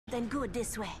Then good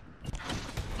this way.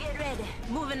 Get ready.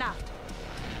 Moving out.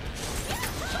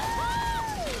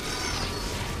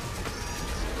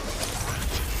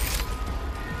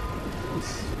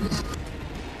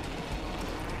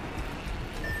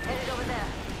 Headed over there.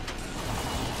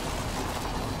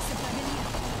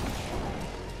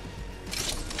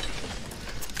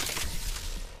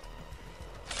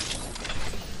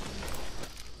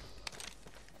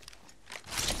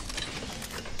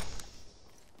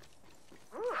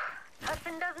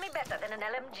 Nothing does me better than an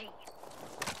LMG.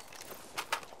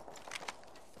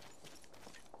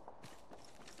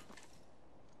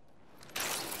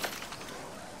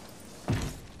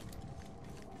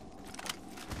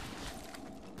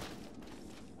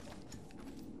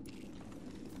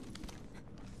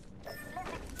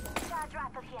 Charge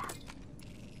rifle here.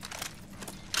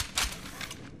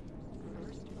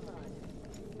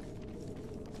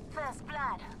 First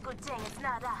blood. Good thing it's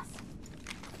not us.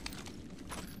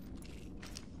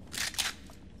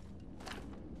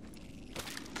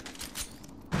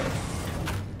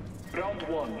 Round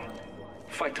one.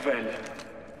 Fight well.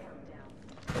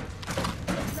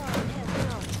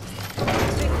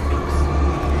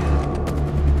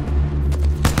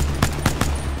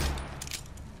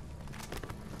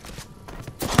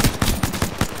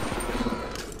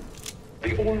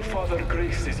 The All-Father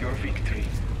graces your victory.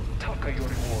 Taka your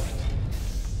reward.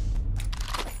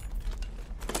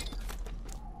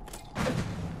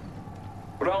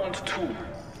 Round two.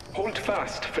 Hold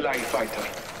fast, Fly Fighter.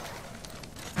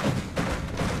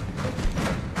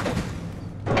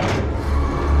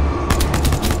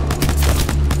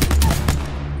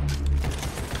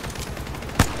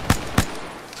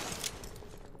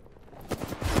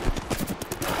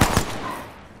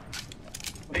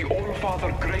 The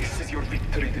All-Father graces your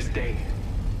victory this day.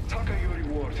 Taka your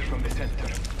reward from the center.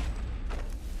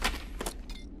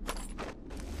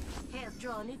 Hair's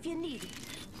drawn if you need it.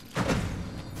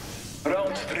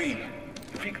 Round three.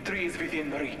 Victory is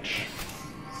within reach.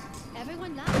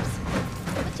 Everyone laughs.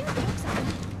 What's your jokes on?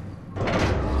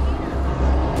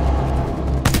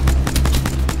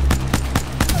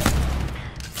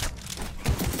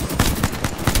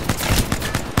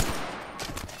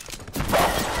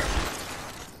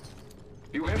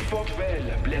 You have fought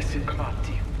well, blessed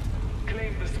Kmati.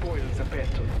 Claim the spoils of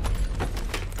battle.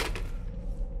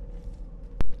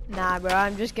 Nah, bro,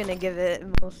 I'm just gonna give it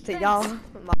most to y'all.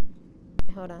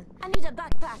 Hold on. I need a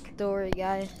backpack. Story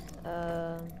guy.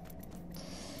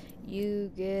 You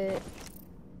get.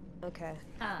 Okay.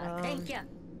 Thank you.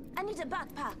 I need a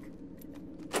backpack.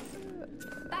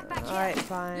 Backpack Alright, here.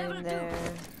 fine Level there.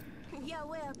 You're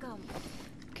welcome.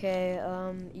 Okay,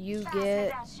 you Pass me get.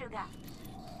 that sugar.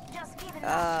 Just give it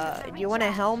that Do you want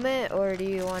a helmet or do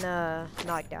you want a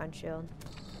knockdown shield?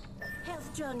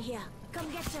 Health drone here. Come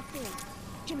get your fill.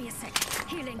 Give me a sec.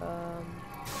 Healing.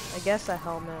 I guess a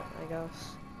helmet, I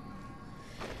guess.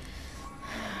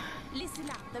 Listen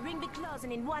up. The ring be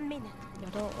closing in 1 minute. I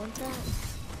don't want that.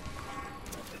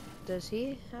 Does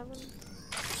he have one?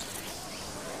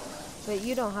 But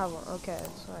you don't have one. Okay,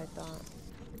 that's what I thought.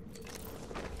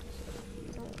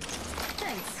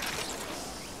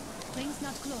 Thanks. Ring's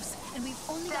not close, and we've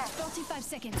only got 45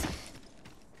 seconds.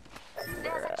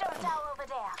 There's a jump tower over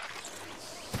there.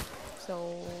 So,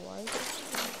 why is it?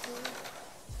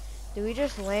 Do we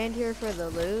just land here for the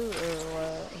loot or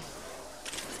what?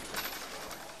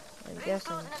 I'm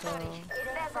guessing so.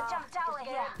 There's a jump tower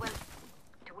here. Well,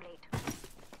 too late.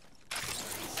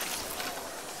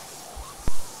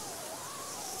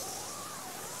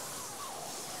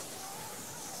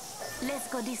 Let's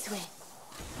go this way.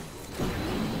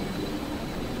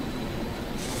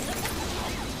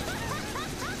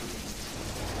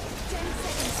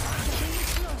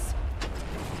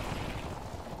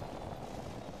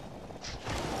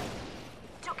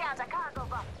 Took out a cargo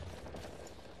box.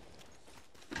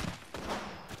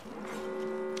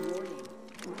 Warning.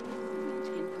 Movement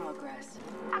in progress.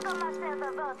 I got myself a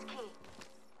vault key.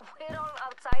 We're all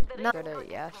outside the Go ring.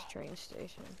 to Yash train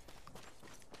station.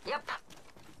 Yep.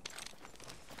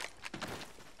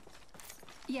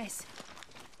 Yes.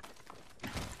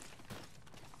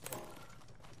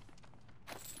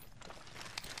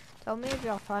 Tell me if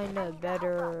y'all find a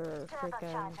better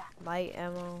freaking light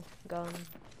ammo gun.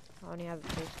 I only have a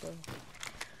pistol.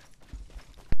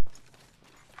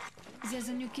 There's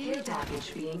a new Care kill.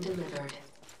 package being delivered.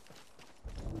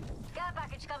 Care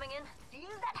package coming in. Feel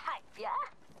that hype, yeah?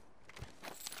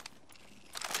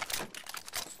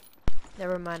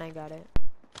 Never mind, I got it.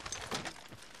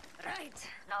 Right.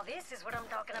 Now this is what I'm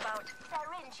talking about.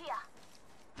 Syringe here.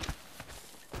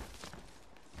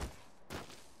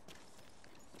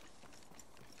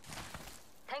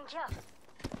 Thank you.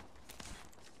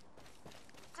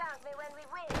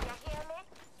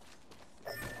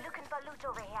 lift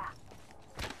over here.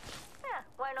 Yeah,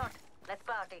 why not? Let's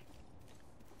party.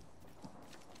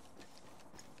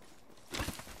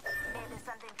 Maybe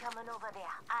something coming over there.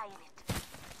 Eyeing it.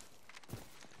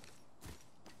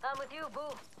 I'm with you,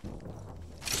 boo.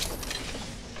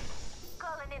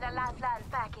 Calling in a lifeline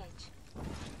package.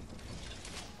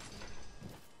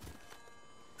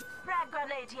 Frag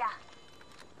grenade here.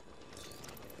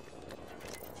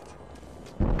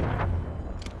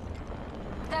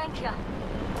 Thank you.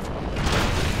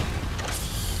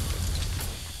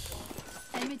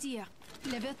 Helmet here.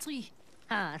 Level 3.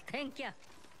 Ah, thank you.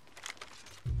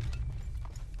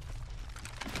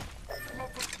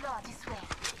 Let's explore this way.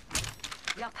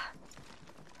 Yup.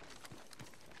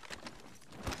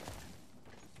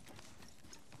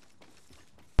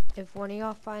 If one of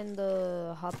y'all find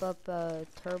the hop up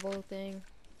turbo thing,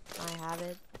 I have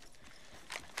it.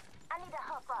 I need a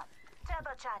hop up.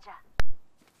 Turbocharger.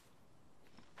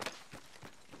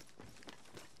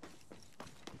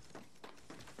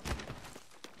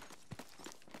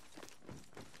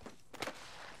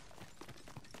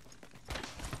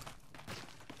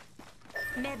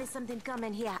 Maybe something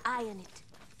coming here. Eyeing it.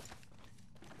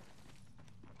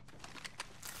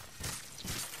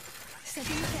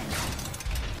 Setting the tent.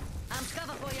 I'm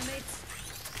cover for you, mates.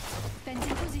 Fence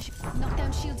in position.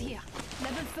 Knockdown shield here.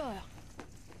 Level 4.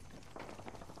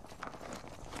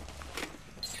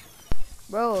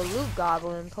 Bro, loot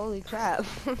goblin, holy crap.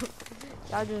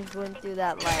 Y'all just went through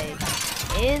that like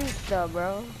insta,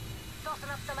 bro. Tossing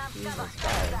up some amp Jesus cover.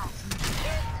 Christ.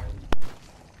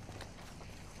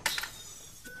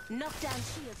 Knockdown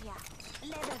shield here.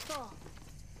 Level 4.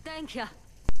 Thank you.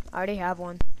 I already have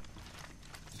one.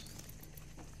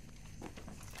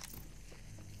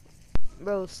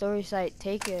 Bro, story site,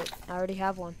 take it. I already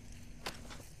have one.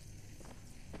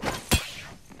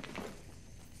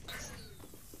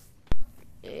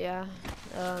 Yeah,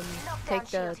 take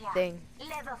the thing.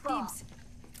 Level 4. Beams.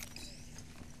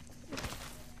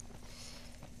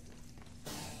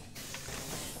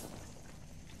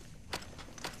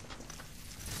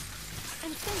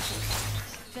 And fences.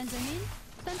 Fence them in,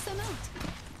 fence them out.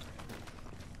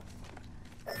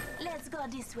 Let's go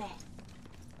this way.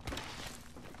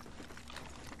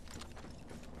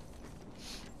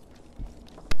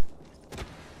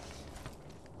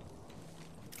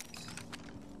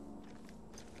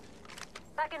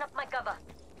 Backing up my cover.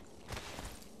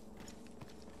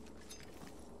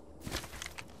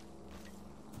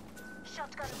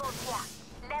 Shotgun bolt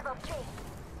here. Level 3.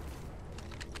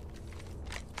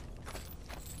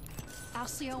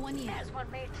 RCR1 here. There's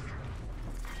one, mates.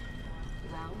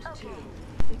 Round 2.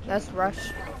 Let's rush.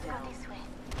 Let's go this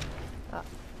way.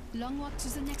 Long walk to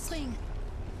the next ring.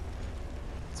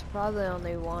 It's probably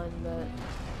only one, but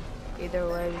either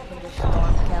way, we can just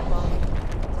spawn cap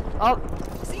on. Oh,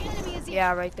 The enemy is here.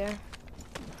 yeah, right there.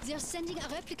 They're sending a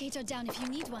replicator down if you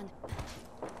need one.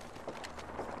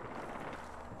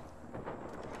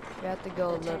 We have to go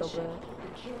a little Attention. bit.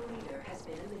 The kill leader has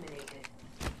been eliminated.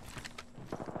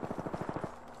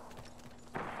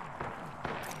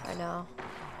 I know.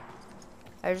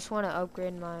 I just want to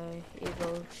upgrade my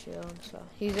Evo shield, so.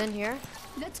 He's in here?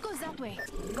 Let's go that way.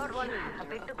 Got one. A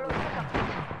bit to grow.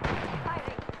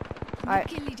 Firing. Alright.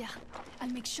 Kill leader. I'll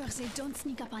make sure they don't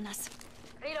sneak up on us.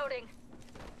 Reloading.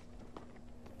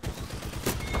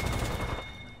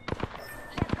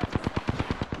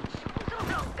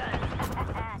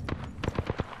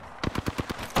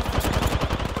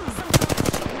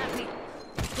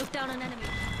 Look down an enemy.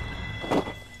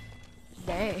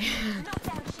 Dang.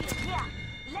 Knockdown shield here.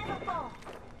 Level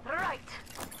 4. Right.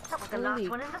 That was the last Holy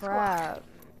one in the squad. crap.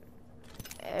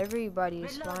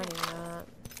 Everybody's Reloading. finding that.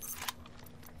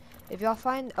 If y'all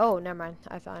find, oh, never mind.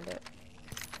 I found it.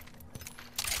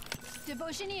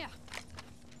 Devotion here.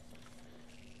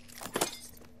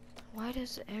 Why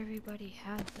does everybody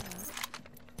have that?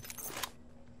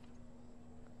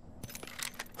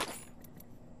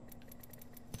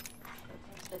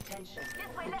 Attention.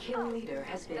 This way, The let's kill go. leader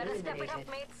has been Gotta step it eliminated.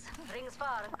 up, mates. Rings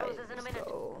far and Alright, closes in a let's minute.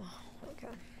 go. Okay.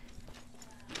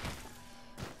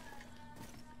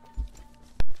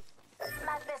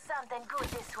 Might be something good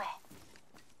this way.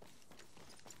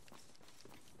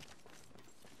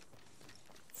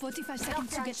 45 seconds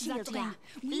to Knockdown get to shield that ring. here.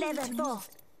 We need Level to 4. move.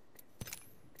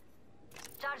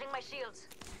 Charging my shields.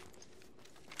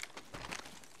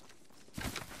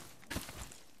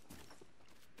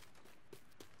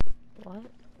 What?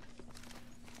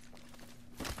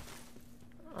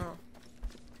 Oh.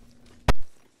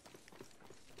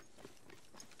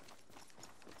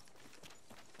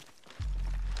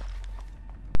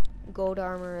 Gold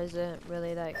armor isn't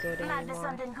really that good Might be anymore.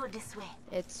 something good this way.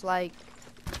 It's like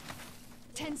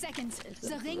 10 seconds.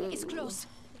 The ring is close.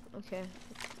 Okay.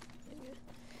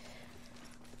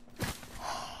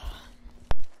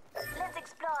 Let's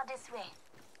explore this way.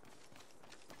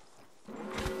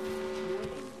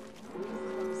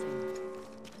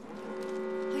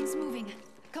 Ring's moving.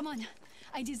 Come on.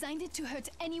 I designed it to hurt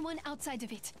anyone outside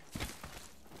of it.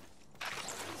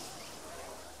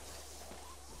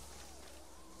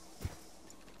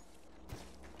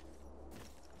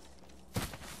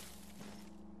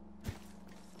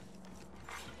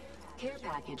 Care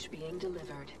package being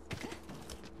delivered.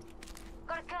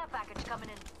 Got a care package coming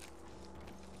in.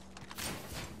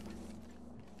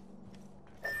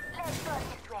 Let's go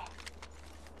this way.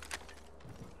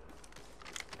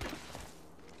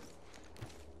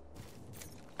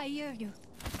 I hear you.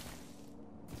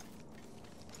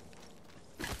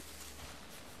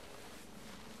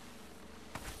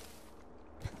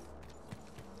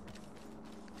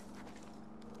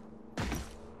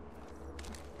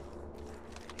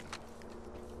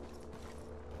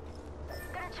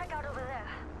 Gonna check out over there.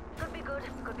 Could be good,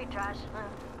 could be trash.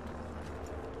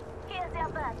 Here's their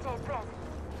birthday present.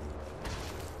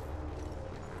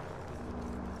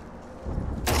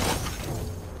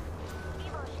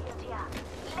 Evo shield here.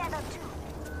 Level 2.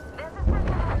 There's a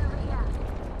second one over here.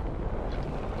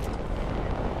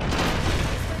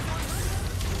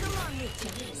 Come on,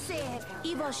 Richie. Say it.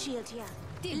 Evo shield here.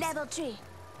 Level 3.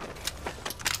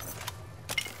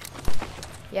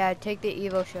 Yeah, take the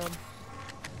Evo shield.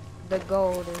 The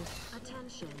gold is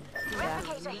Attention.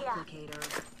 Replicator here.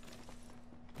 Replicator.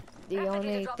 the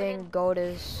only thing gold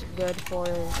is good for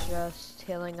is just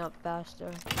healing up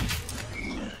faster.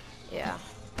 Yeah.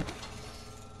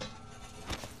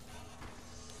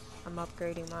 I'm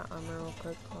upgrading my armor real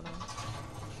quick. Hold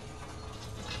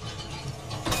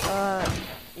on.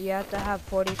 You have to have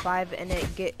 45, and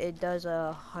it does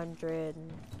 100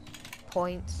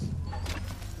 points.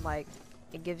 Like,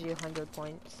 it gives you 100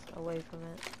 points away from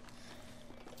it.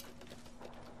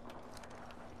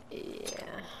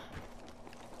 Yeah.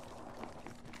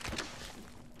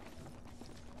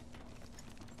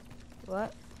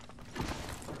 What?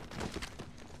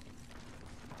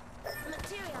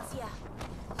 Materials here.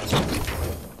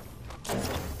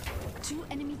 2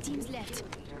 enemy teams left.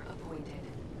 Leader appointed.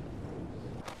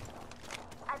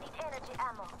 I need energy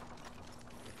ammo.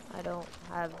 I don't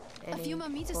have any. A few more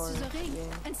meters for to the ring, you.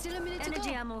 and still a minute to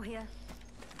Energy go. ammo here.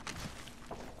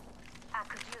 I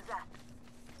could use that.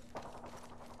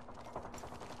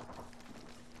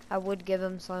 I would give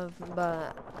him some,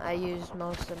 but I used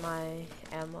most of my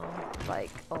ammo, like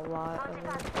a lot of it.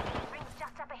 Rings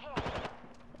just up ahead.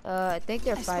 I think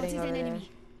they're I fighting spotted over an there. enemy.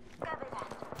 Cover that.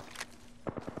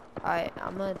 Alright,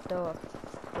 I'm gonna throw a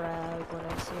frag when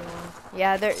I see one.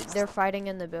 Yeah, they're fighting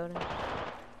in the building.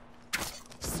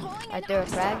 Throwing I an threw a arc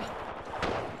frag. star.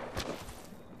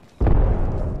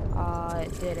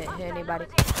 It didn't hit anybody.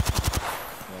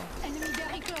 Enemy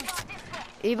very close.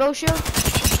 Evo shield.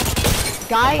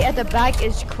 Guy at the back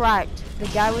is cracked. The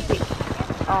guy with the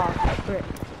frick.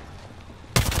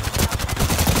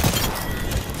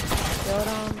 Killed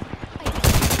him.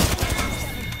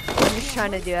 I'm just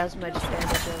trying to do as much damage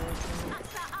as I can.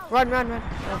 Run, run, run.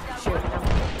 Oh shoot, no.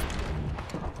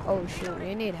 Oh shoot,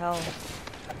 we need help.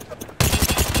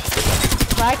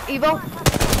 Crack, Evo.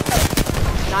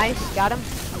 Nice, got him.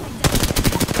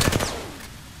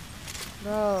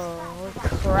 Bro, we're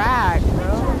cracked,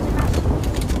 bro.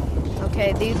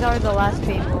 Okay, these are the last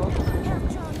people.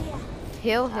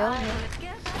 Heal, heal, heal.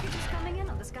 Care package is coming in,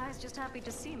 or this guy's just happy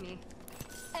to see me.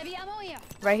 Heavy ammo here.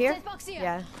 Right here? Dead box here.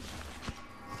 Yeah.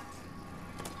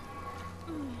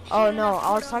 Oh no,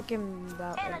 I was talking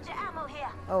about. Energy ammo here.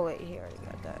 Oh wait, he already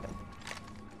got that.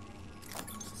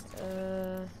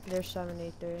 There's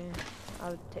 73. I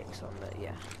would take some, but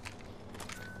yeah.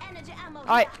 Energy ammo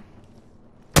Alright, Enemy.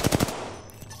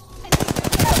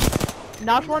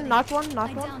 knock one, knock one, knock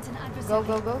I one. downed an adversary. Go,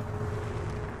 go, go.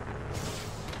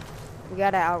 We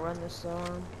gotta outrun the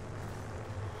storm.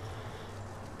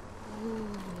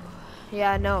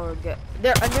 Yeah, no, we're good.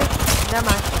 They're under. Never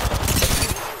mind.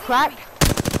 Crack.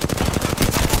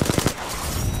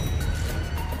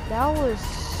 That was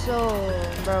so,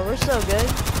 bro. We're so good.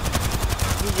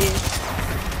 GG.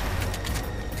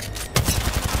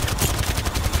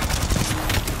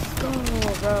 Go,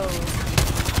 bro.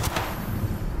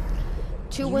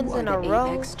 2 wins in a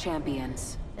row, Apex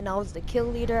champions. and I was the kill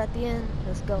leader at the end.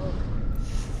 Let's go.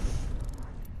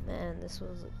 Man, this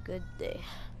was a good day.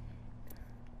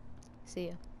 See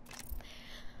ya.